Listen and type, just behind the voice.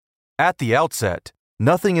At the outset,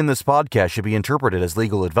 nothing in this podcast should be interpreted as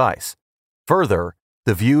legal advice. Further,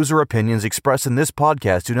 the views or opinions expressed in this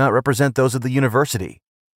podcast do not represent those of the university.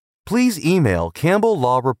 Please email Campbell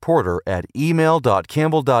Law Reporter at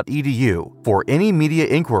email.campbell.edu for any media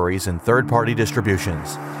inquiries and third-party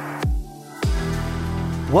distributions.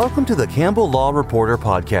 Welcome to the Campbell Law Reporter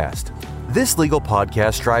podcast. This legal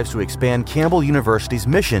podcast strives to expand Campbell University's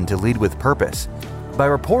mission to lead with purpose by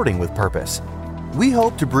reporting with purpose. We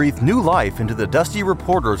hope to breathe new life into the dusty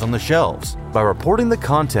reporters on the shelves by reporting the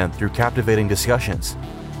content through captivating discussions.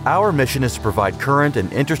 Our mission is to provide current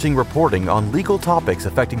and interesting reporting on legal topics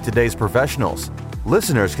affecting today's professionals.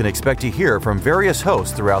 Listeners can expect to hear from various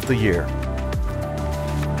hosts throughout the year.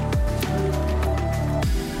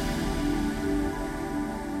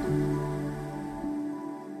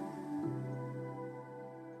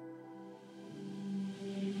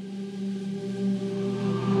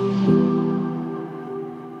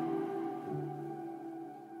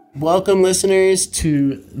 Welcome, listeners,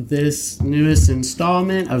 to this newest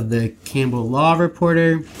installment of the Campbell Law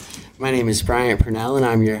Reporter. My name is Bryant Purnell, and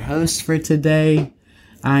I'm your host for today.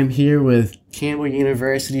 I'm here with Campbell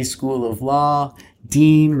University School of Law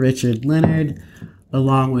Dean Richard Leonard,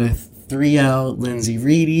 along with 3L Lindsay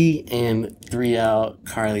Reedy and 3L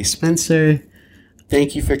Carly Spencer.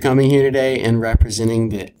 Thank you for coming here today and representing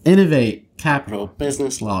the Innovate Capital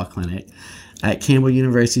Business Law Clinic at Campbell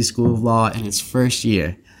University School of Law in its first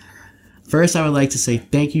year. First, I would like to say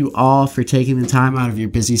thank you all for taking the time out of your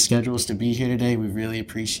busy schedules to be here today. We really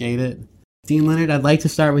appreciate it. Dean Leonard, I'd like to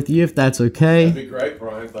start with you if that's okay. That'd be great,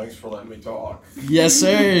 Brian. Thanks for letting me talk. Yes,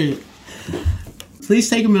 sir. Please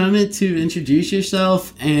take a moment to introduce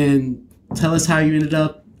yourself and tell us how you ended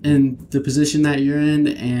up in the position that you're in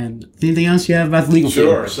and anything else you have about the legal field.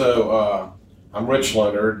 Sure. So I'm Rich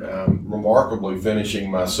Leonard. I'm remarkably finishing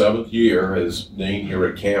my 7th year as Dean here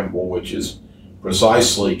at Campbell, which is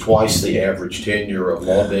precisely twice the average tenure of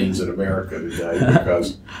law deans in America today,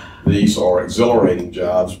 because these are exhilarating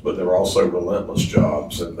jobs, but they're also relentless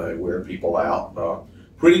jobs, and they wear people out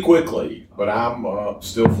pretty quickly. But I'm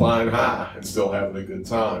still flying high and still having a good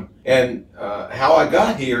time. And how I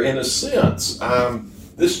got here, in a sense,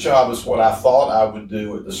 this job is what I thought I would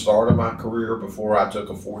do at the start of my career before I took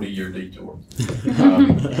a 40-year detour.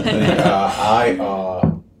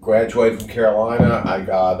 I graduated from Carolina. I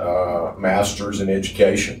got a master's in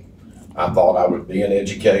education. I thought I would be an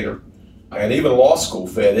educator. And even law school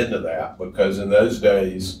fed into that, because in those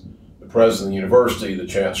days, the president of the university, the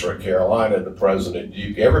chancellor at Carolina, the president of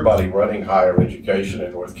Duke, everybody running higher education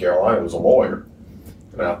in North Carolina was a lawyer.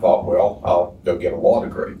 And I thought, well, I'll go get a law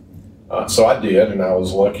degree. So I did, and I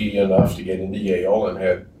was lucky enough to get into Yale and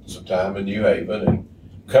had some time in New Haven. And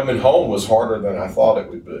coming home was harder than I thought it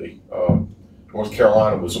would be. North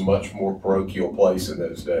Carolina was a much more parochial place in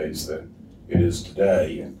those days than it is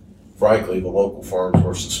today. And frankly, the local firms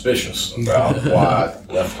were suspicious about why I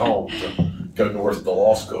left home to go north to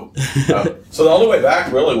law school. So the only way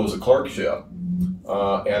back really was a clerkship. And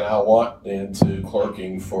I lucked into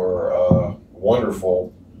clerking for a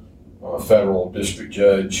wonderful federal district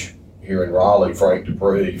judge here in Raleigh, Frank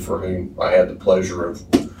Dupree, for whom I had the pleasure of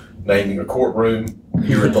naming a courtroom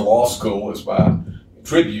here at the law school as my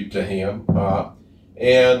tribute to him,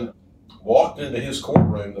 and walked into his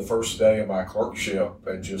courtroom the first day of my clerkship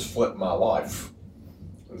and just flipped my life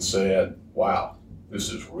and said, wow, this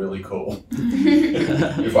is really cool.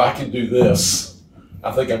 If I can do this,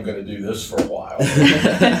 I think I'm going to do this for a while.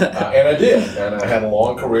 And I did. And I had a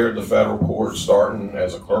long career in the federal court, starting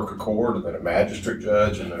as a clerk of court and then a magistrate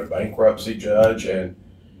judge and then a bankruptcy judge, and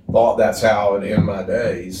thought that's how I'd end my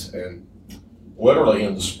days. And literally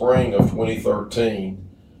in the spring of 2013,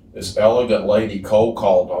 this elegant lady cold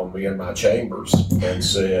called on me in my chambers and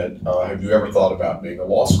said, have you ever thought about being a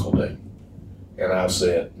law school dean? And I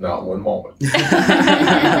said, not one moment.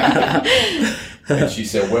 And she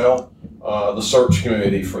said, well, the search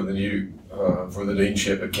committee for the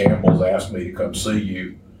deanship at Campbell's asked me to come see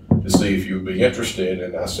you to see if you would be interested.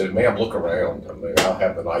 And I said, ma'am, look around. I mean, I'll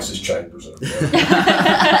have the nicest chambers in America.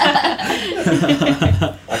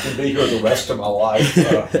 I can be here the rest of my life.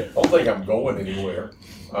 I don't think I'm going anywhere.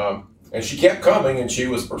 And she kept coming, and she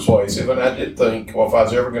was persuasive. And I did think, well, if I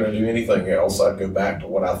was ever going to do anything else, I'd go back to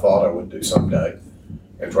what I thought I would do someday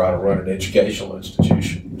and try to run an educational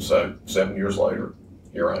institution. So 7 years later,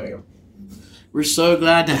 here I am. We're so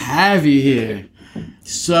glad to have you here.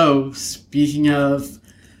 So, speaking of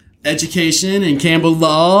education and Campbell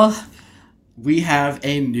Law, we have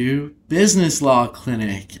a new business law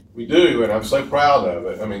clinic. We do, and I'm so proud of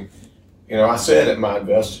it. I mean, you know, I said at my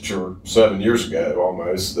investiture 7 years ago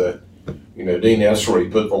almost that Dean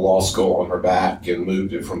Essery put the law school on her back and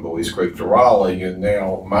moved it from Buies Creek to Raleigh, and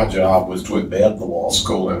now my job was to embed the law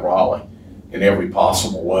school in Raleigh in every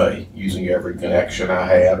possible way, using every connection I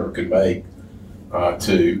had or could make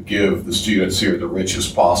to give the students here the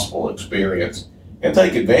richest possible experience and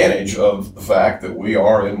take advantage of the fact that we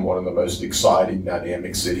are in one of the most exciting,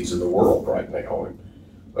 dynamic cities in the world right now. And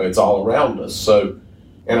it's all around us. So,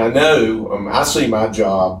 and I know, I see my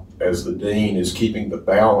job as the dean is keeping the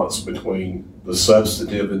balance between the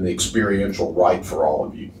substantive and the experiential right for all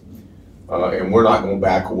of you. And we're not going to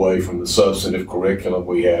back away from the substantive curriculum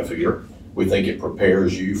we have here. We think it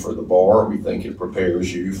prepares you for the bar. We think it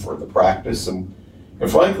prepares you for the practice. And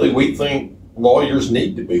frankly, we think lawyers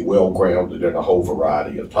need to be well-grounded in a whole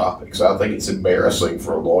variety of topics. I think it's embarrassing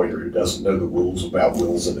for a lawyer who doesn't know the rules about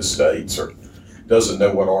wills and estates or doesn't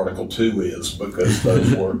know what Article 2 is, because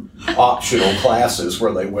those were optional classes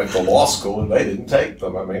where they went to law school and they didn't take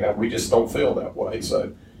them. I mean, we just don't feel that way.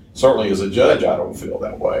 So certainly as a judge, I don't feel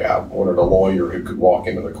that way. I wanted a lawyer who could walk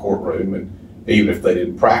into the courtroom and even if they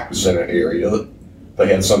didn't practice in an area, they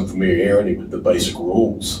had some familiarity with the basic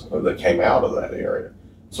rules that came out of that area.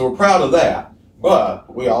 So we're proud of that,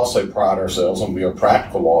 but we also pride ourselves on being a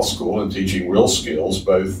practical law school and teaching real skills,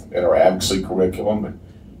 both in our advocacy curriculum and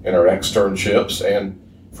in our externships, and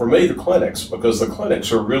for me, the clinics, because the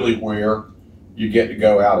clinics are really where you get to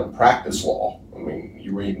go out and practice law. I mean,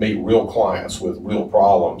 you meet real clients with real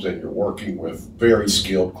problems, and you're working with very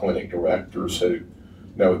skilled clinic directors who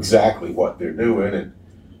know exactly what they're doing and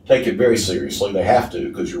take it very seriously. They have to,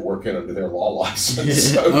 because you're working under their law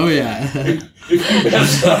license. So oh, yeah. if you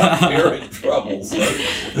mess up, you're in trouble. So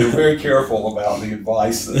they're very careful about the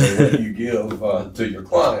advice that they let you give to your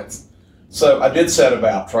clients. So I did set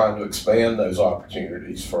about trying to expand those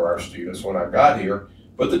opportunities for our students when I got here.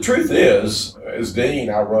 But the truth is, as dean,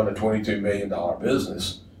 I run a $22 million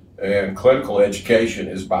business, and clinical education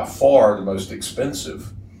is by far the most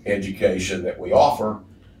expensive education that we offer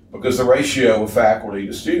because the ratio of faculty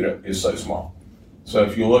to student is so small. So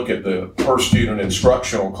if you look at the per student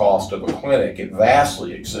instructional cost of a clinic, it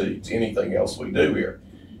vastly exceeds anything else we do here.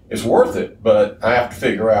 It's worth it, but I have to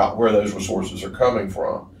figure out where those resources are coming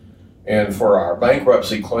from. And for our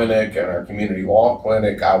bankruptcy clinic and our community law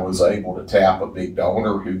clinic, I was able to tap a big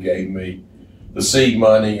donor who gave me the seed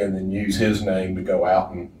money and then use his name to go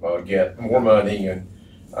out and get more money. And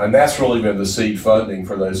that's really been the seed funding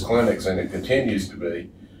for those clinics, and it continues to be.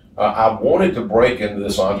 I wanted to break into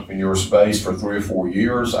this entrepreneur space for 3 or 4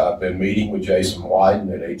 years. I've been meeting with Jason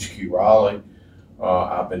Wyden at HQ Raleigh.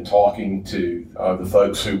 I've been talking to the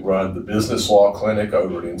folks who run the business law clinic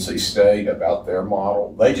over at NC State about their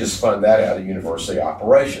model. They just fund that out of university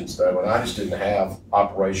operations, though, and I just didn't have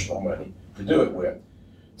operational money to do it with.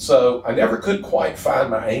 So I never could quite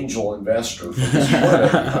find my angel investor for this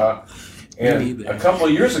clinic. And a couple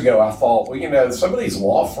of years ago, I thought, well, some of these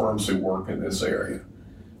law firms who work in this area,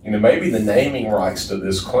 maybe the naming rights to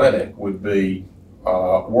this clinic would be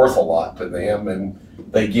worth a lot to them, and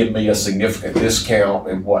they give me a significant discount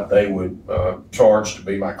in what they would charge to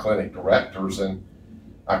be my clinic directors. And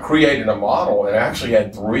I created a model and actually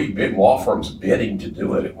had 3 big law firms bidding to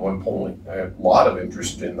do it at one point. I had a lot of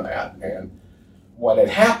interest in that. And what had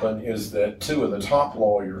happened is that 2 of the top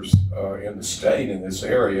lawyers in the state in this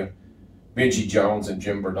area, Benji Jones and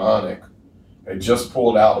Jim Berdonic, had just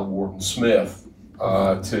pulled out of Wharton Smith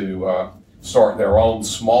to start their own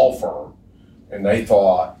small firm. And they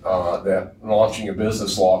thought that launching a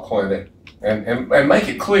business law clinic, and make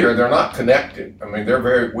it clear, they're not connected. I mean,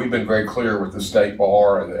 we've been very clear with the state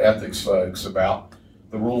bar and the ethics folks about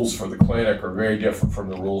the rules for the clinic are very different from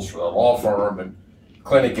the rules for the law firm, and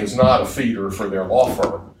clinic is not a feeder for their law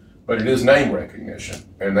firm, but it is name recognition.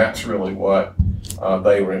 And that's really what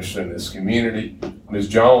they were interested in this community. Ms.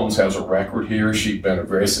 Jones has a record here. She'd been a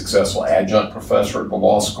very successful adjunct professor at the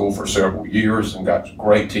law school for several years and got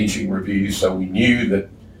great teaching reviews, so we knew that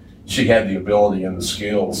she had the ability and the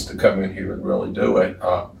skills to come in here and really do it.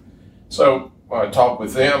 So I talked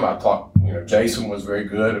with them. Jason was very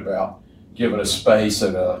good about giving us space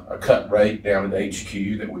at a cut rate down at HQ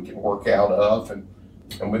that we can work out of, and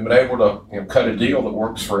we've been able to cut a deal that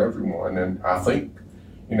works for everyone. And I think,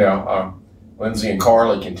 Lindsay and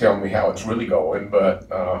Carly can tell me how it's really going, but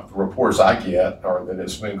the reports I get are that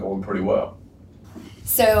it's been going pretty well.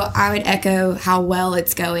 So I would echo how well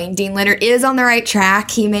it's going. Dean Leonard is on the right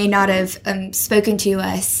track. He may not have spoken to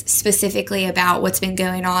us specifically about what's been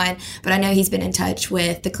going on, but I know he's been in touch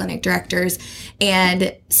with the clinic directors.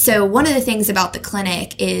 And so one of the things about the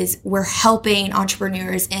clinic is we're helping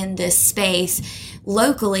entrepreneurs in this space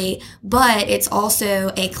locally, but it's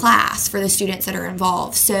also a class for the students that are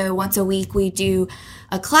involved. So once a week we do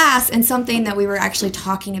a class, and something that we were actually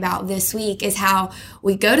talking about this week is how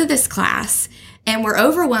we go to this class and we're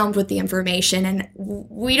overwhelmed with the information and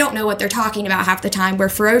we don't know what they're talking about half the time. We're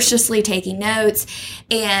ferociously taking notes,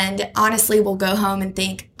 and honestly, we'll go home and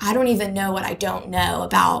think, I don't even know what I don't know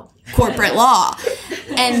about corporate law.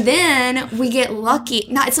 And then we get lucky.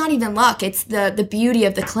 It's not even luck. It's the beauty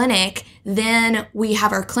of the clinic. Then we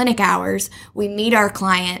have our clinic hours. We meet our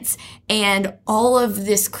clients, and all of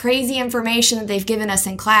this crazy information that they've given us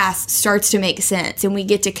in class starts to make sense. And we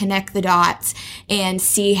get to connect the dots and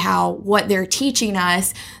see how what they're teaching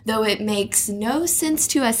us, though it makes no sense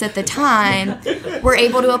to us at the time, we're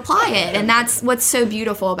able to apply it. And that's what's so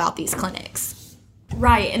beautiful about these clinics.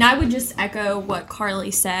 Right, and I would just echo what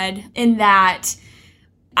Carly said in that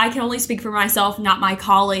I can only speak for myself, not my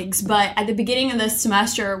colleagues, but at the beginning of this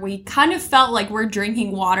semester, we kind of felt like we're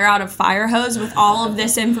drinking water out of a fire hose with all of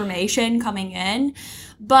this information coming in.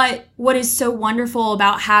 But what is so wonderful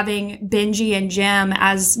about having Benji and Jim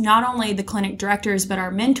as not only the clinic directors, but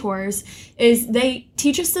our mentors, is they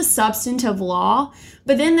teach us the substantive law,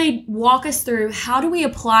 but then they walk us through how do we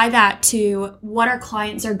apply that to what our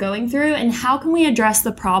clients are going through and how can we address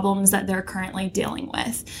the problems that they're currently dealing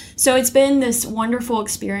with. So it's been this wonderful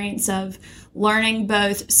experience of learning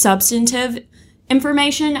both substantive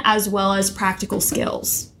information as well as practical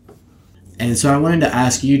skills. And so I wanted to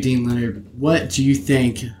ask you, Dean Leonard, what do you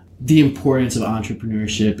think the importance of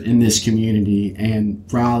entrepreneurship in this community and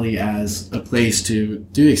Raleigh as a place to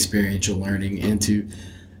do experiential learning and to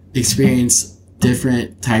experience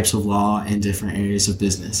different types of law and different areas of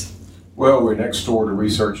business? Well, we're next door to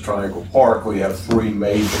Research Triangle Park. We have 3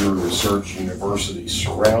 major research universities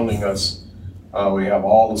surrounding us. We have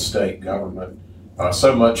all the state government.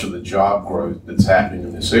 So much of the job growth that's happening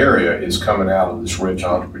in this area is coming out of this rich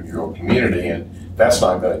entrepreneurial community, and that's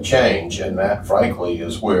not going to change. And that, frankly,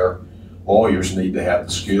 is where lawyers need to have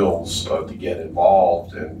the skills to get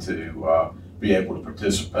involved and to be able to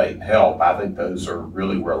participate and help. I think those are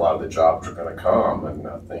really where a lot of the jobs are going to come, and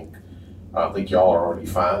I think y'all are already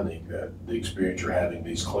finding that the experience you're having in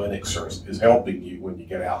these clinics is helping you when you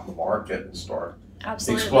get out in the market and start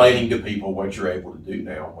explaining to people what you're able to do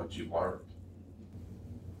now and what you've learned.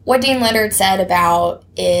 What Dean Leonard said about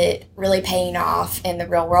it really paying off in the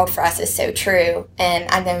real world for us is so true. And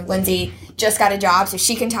I know Lindsay just got a job, so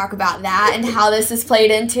she can talk about that and how this has played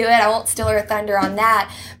into it. I won't steal her thunder on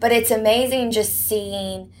that. But it's amazing just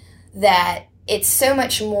seeing that it's so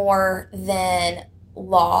much more than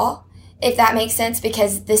law, if that makes sense,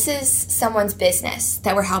 because this is someone's business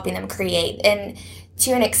that we're helping them create. And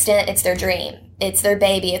to an extent, it's their dream. It's their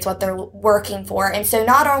baby. It's what they're working for. And so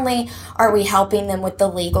not only are we helping them with the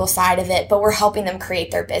legal side of it, but we're helping them create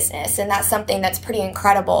their business. And that's something that's pretty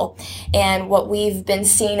incredible. And what we've been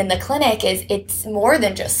seeing in the clinic is it's more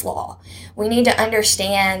than just law. We need to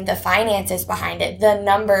understand the finances behind it, the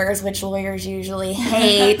numbers, which lawyers usually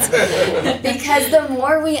hate, because the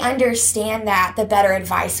more we understand that, the better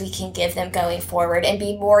advice we can give them going forward and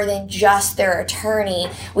be more than just their attorney.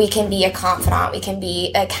 We can be a confidant, we can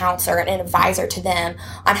be a counselor and an advisor to them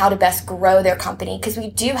on how to best grow their company, because we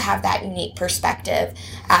do have that unique perspective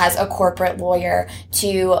as a corporate lawyer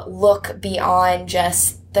to look beyond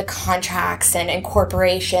just the contracts and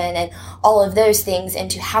incorporation and all of those things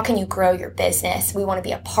into how can you grow your business. We want to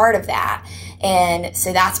be a part of that. And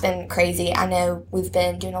so that's been crazy. I know we've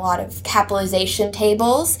been doing a lot of capitalization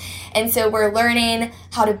tables. And so we're learning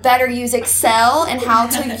how to better use Excel and how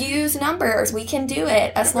to use numbers. We can do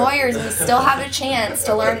it. As lawyers, we still have a chance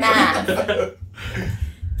to learn math.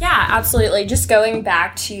 Yeah, absolutely. Just going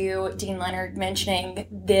back to Dean Leonard mentioning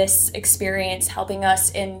this experience helping us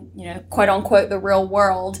in, quote unquote, the real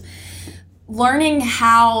world, learning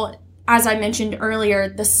how, as I mentioned earlier,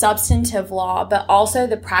 the substantive law, but also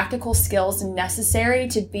the practical skills necessary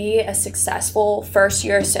to be a successful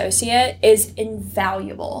first-year associate is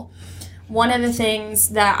invaluable. One of the things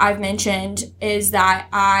that I've mentioned is that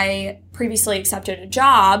I previously accepted a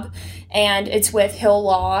job, and it's with Hill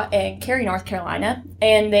Law in Cary, North Carolina,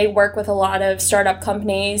 and they work with a lot of startup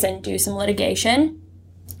companies and do some litigation.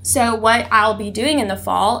 So what I'll be doing in the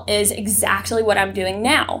fall is exactly what I'm doing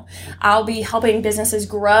now. I'll be helping businesses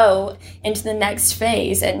grow into the next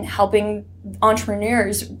phase and helping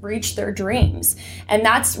entrepreneurs reach their dreams. And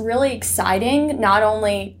that's really exciting, not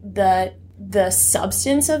only the the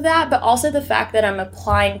substance of that, but also the fact that I'm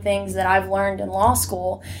applying things that I've learned in law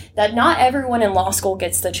school that not everyone in law school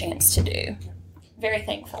gets the chance to do. Very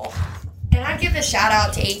thankful. And I give a shout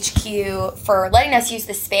out to HQ for letting us use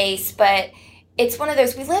the space, but it's one of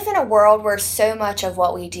those, we live in a world where so much of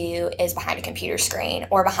what we do is behind a computer screen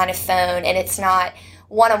or behind a phone, and it's not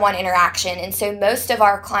one-on-one interaction. And so most of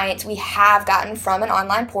our clients we have gotten from an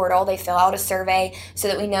online portal. They fill out a survey so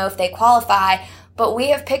that we know if they qualify, but we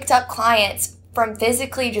have picked up clients from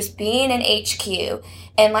physically just being in HQ.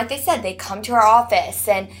 And like they said, they come to our office,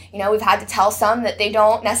 and, you know, we've had to tell some that they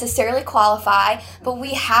don't necessarily qualify, but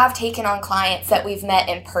we have taken on clients that we've met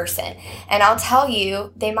in person. And I'll tell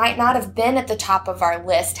you, they might not have been at the top of our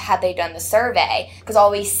list had they done the survey, because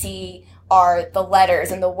all we see are the letters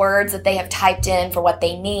and the words that they have typed in for what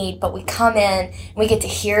they need, but we come in and we get to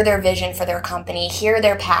hear their vision for their company, hear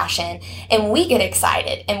their passion, and we get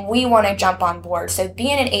excited and we want to jump on board. So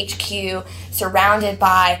being in HQ, surrounded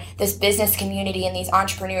by this business community and these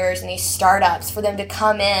entrepreneurs and these startups, for them to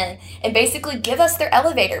come in and basically give us their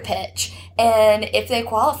elevator pitch. And if they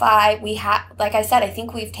qualify, we have, like I said, I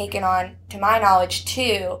think we've taken on, to my knowledge,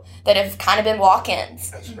 2 that have kind of been walk-ins.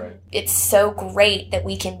 That's right. It's so great that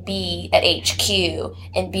we can be at HQ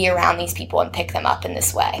and be around these people and pick them up in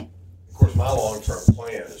this way. Of course, my long-term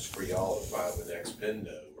plan is for y'all to find the next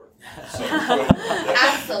Bendo or something.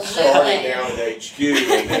 Absolutely. Starting down at HQ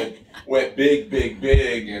and then went big,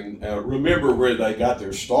 and remember where they got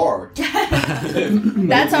their start.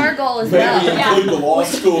 That's our goal as Maybe well. include the law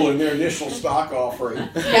school in their initial stock offering.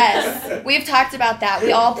 Yes, we've talked about that.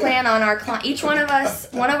 We all plan on our each one of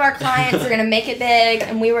us, one of our clients are going to make it big,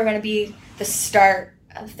 and we were going to be the start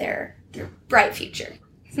of their bright future.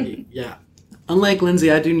 Yeah. Unlike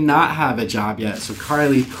Lindsay, I do not have a job yet. So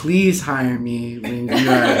Carly, please hire me when you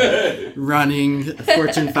are running a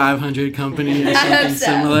Fortune 500 company or something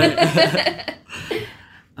similar.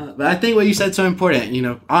 But I think what you said is so important. You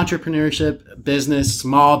know, entrepreneurship, business,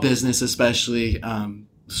 small business especially,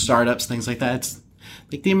 startups, things like that. It's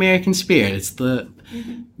like the American spirit. It's the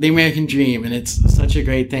American dream. And it's such a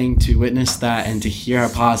great thing to witness that and to hear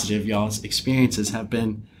how positive y'all's experiences have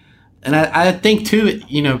been. And I think, too,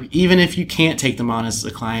 you know, even if you can't take them on as a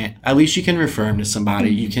client, at least you can refer them to somebody.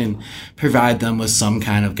 You can provide them with some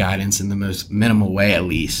kind of guidance in the most minimal way, at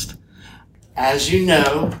least. As you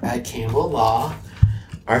know, at Campbell Law,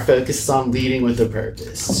 our focus is on leading with a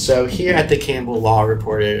purpose. So here at the Campbell Law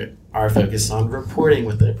Reporter, our focus is on reporting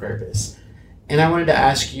with a purpose. And I wanted to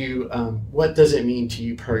ask you, what does it mean to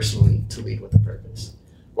you personally to lead with a purpose?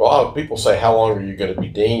 Well, people say, how long are you going to be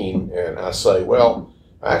dean? And I say, well,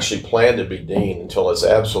 I actually plan to be dean until it's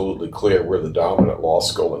absolutely clear we're the dominant law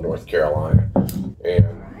school in North Carolina. And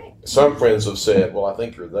some friends have said, well, I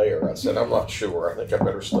think you're there. I said, I'm not sure. I think I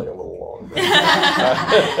better stay a little longer.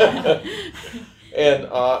 And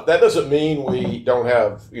that doesn't mean we don't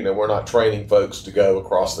have, you know, we're not training folks to go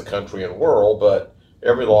across the country and world, but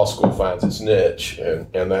every law school finds its niche,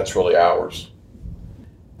 and that's really ours.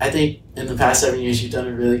 I think in the past 7 years, you've done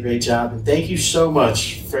a really great job. And thank you so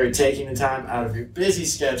much for taking the time out of your busy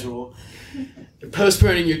schedule,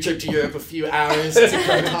 postponing your trip to Europe a few hours to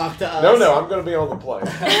come talk to us. No, I'm going to be on the plane.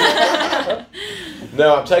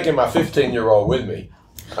 No, I'm taking my 15-year-old with me.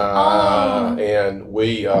 And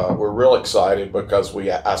we're real excited because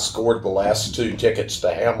I scored the last 2 tickets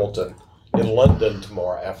to Hamilton in London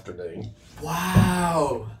tomorrow afternoon.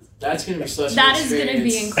 Wow. That's going to be such That an is experience. going to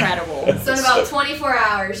be incredible. So in about 24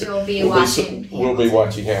 hours, you'll be watching. We'll be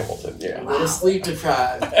watching Hamilton, yeah. A little sleep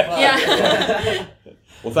deprived. Yeah.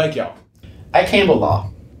 Well, thank y'all. At Campbell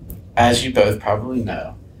Law, as you both probably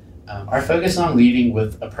know, our focus is on leading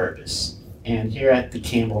with a purpose. And here at the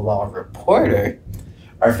Campbell Law Reporter,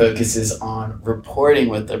 our focus is on reporting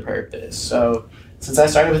with a purpose. So since I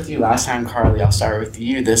started with you last time, Carly, I'll start with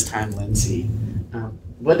you this time, Lindsay.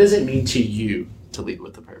 What does it mean to you to lead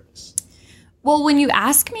with a purpose? Well, when you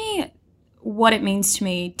ask me what it means to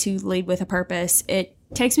me to lead with a purpose, it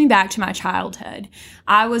takes me back to my childhood.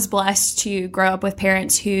 I was blessed to grow up with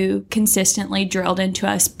parents who consistently drilled into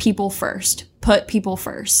us people first, put people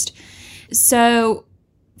first. So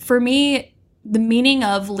for me, the meaning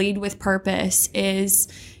of lead with purpose is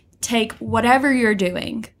take whatever you're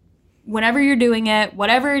doing, whenever you're doing it,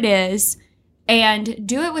 whatever it is, and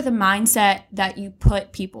do it with a mindset that you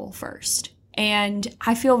put people first. And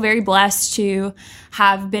I feel very blessed to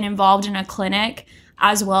have been involved in a clinic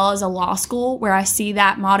as well as a law school where I see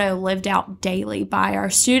that motto lived out daily by our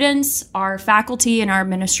students, our faculty, and our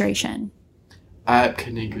administration. I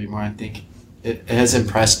couldn't agree more. I think it has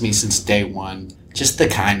impressed me since day one. Just the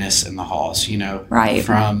kindness in the halls, you know, Right.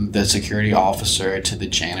 From the security officer to the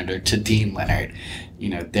janitor to Dean Leonard.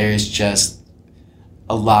 there's just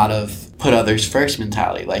a lot of put others first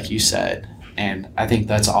mentality, like you said. And I think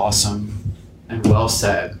that's awesome and well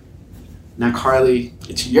said. Now, Carly,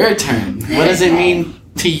 it's your turn. What does it mean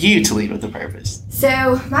to you to lead with a purpose?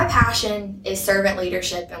 So my passion is servant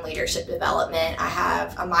leadership and leadership development. I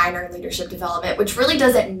have a minor in leadership development, which really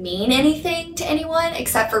doesn't mean anything to anyone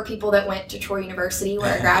except for people that went to Troy University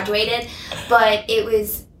where I graduated. But it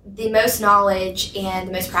was the most knowledge and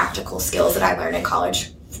the most practical skills that I learned in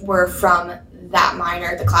college were from that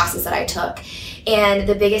minor, the classes that I took. And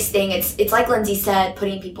the biggest thing, it's like Lindsay said,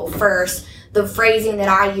 putting people first. The phrasing that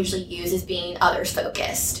I usually use is being others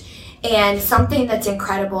focused. And something that's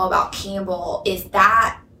incredible about Campbell is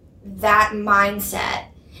that mindset.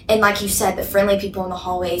 And like you said, the friendly people in the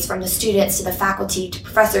hallways, from the students to the faculty to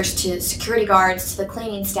professors to security guards to the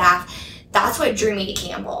cleaning staff, that's what drew me to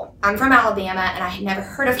Campbell. I'm from Alabama and I had never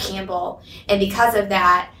heard of Campbell. And because of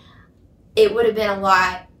that, it would have been a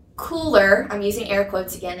lot cooler, I'm using air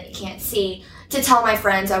quotes again that you can't see, to tell my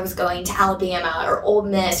friends I was going to Alabama or Ole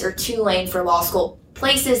Miss or Tulane for law school,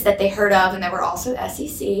 places that they heard of and that were also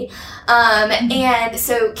SEC. And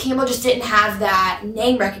so Campbell just didn't have that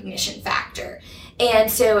name recognition factor. And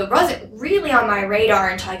so it wasn't really on my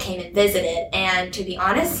radar until I came and visited. And to be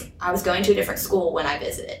honest, I was going to a different school when I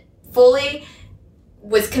visited. Fully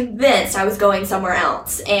was convinced I was going somewhere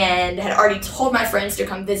else and had already told my friends to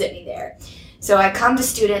come visit me there. So I come to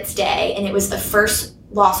Students' Day, and it was the first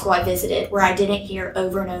law school I visited where I didn't hear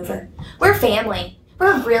over and over, we're family.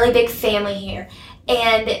 We're a really big family here.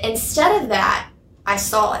 And instead of that, I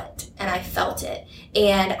saw it and I felt it.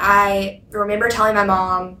 And I remember telling my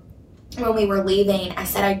mom when we were leaving, I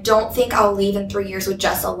said, I don't think I'll leave in 3 years with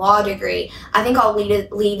just a law degree. I think I'll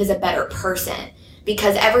leave as a better person,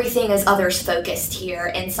 because everything is others focused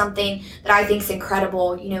here. And something that I think is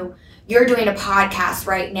incredible, you're doing a podcast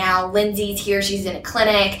right now. Lindsay's here. She's in a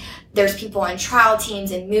clinic. There's people on trial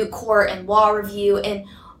teams and moot court and law review. And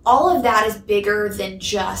all of that is bigger than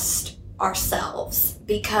just ourselves,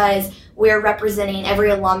 because we're representing every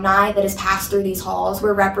alumni that has passed through these halls.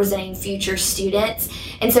 We're representing future students.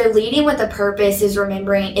 And so leading with a purpose is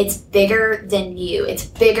remembering it's bigger than you. It's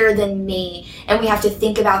bigger than me. And we have to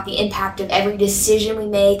think about the impact of every decision we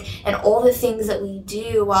make and all the things that we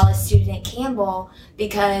do while a student at Campbell,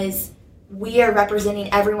 because we are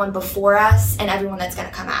representing everyone before us and everyone that's going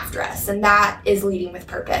to come after us. And that is leading with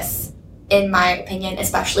purpose, in my opinion,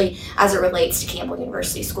 especially as it relates to Campbell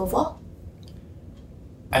University School of Law.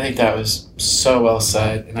 I think that was so well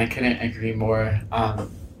said, and I couldn't agree more.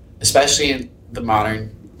 Especially in the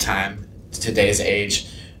modern time, today's age,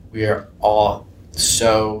 we are all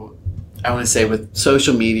so, I want to say, with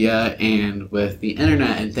social media and with the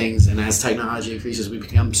internet and things, and as technology increases, we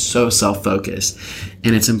become so self-focused.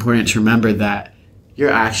 And it's important to remember that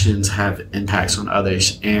your actions have impacts on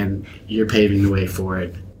others, and you're paving the way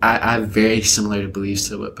forward. I have very similar beliefs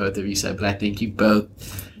to what both of you said, but I think you both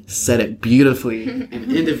said it beautifully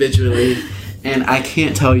and individually. And I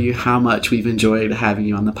can't tell you how much we've enjoyed having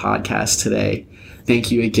you on the podcast today.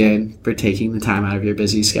 Thank you again for taking the time out of your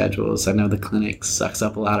busy schedules. I know the clinic sucks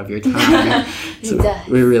up a lot of your time. So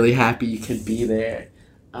we're really happy you could be there.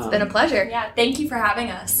 It's been a pleasure. Yeah, thank you for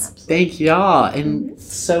having us. Thank y'all. And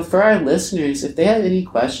so for our listeners, if they have any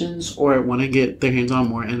questions or want to get their hands on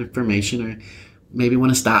more information, or maybe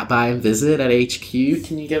want to stop by and visit at HQ,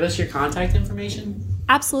 can you give us your contact information?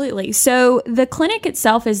 Absolutely. So the clinic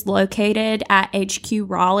itself is located at HQ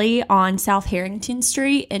Raleigh on South Harrington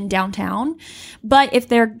Street in downtown. But if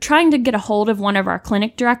they're trying to get a hold of one of our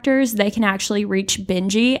clinic directors, they can actually reach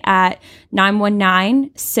Benji at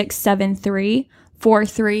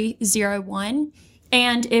 919-673-4301.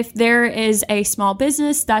 And if there is a small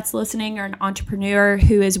business that's listening, or an entrepreneur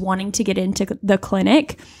who is wanting to get into the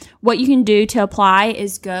clinic, what you can do to apply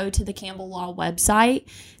is go to the Campbell Law website,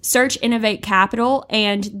 search Innovate Capital,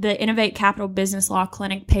 and the Innovate Capital Business Law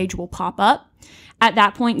Clinic page will pop up. At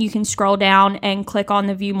that point, you can scroll down and click on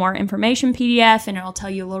the View More Information PDF, and it'll tell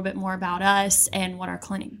you a little bit more about us and what our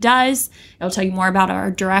clinic does. It'll tell you more about our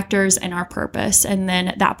directors and our purpose. And then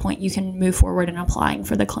at that point, you can move forward in applying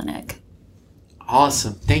for the clinic.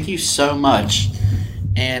 Awesome. Thank you so much.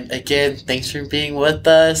 And again, thanks for being with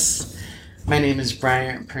us. My name is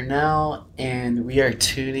Bryant Purnell, and we are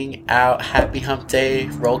tuning out. Happy Hump Day.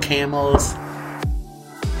 Roll Camels.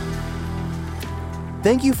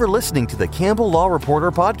 Thank you for listening to the Campbell Law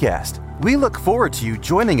Reporter podcast. We look forward to you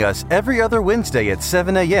joining us every other Wednesday at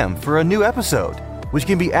 7 a.m. for a new episode, which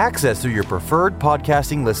can be accessed through your preferred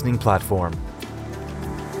podcasting listening platform.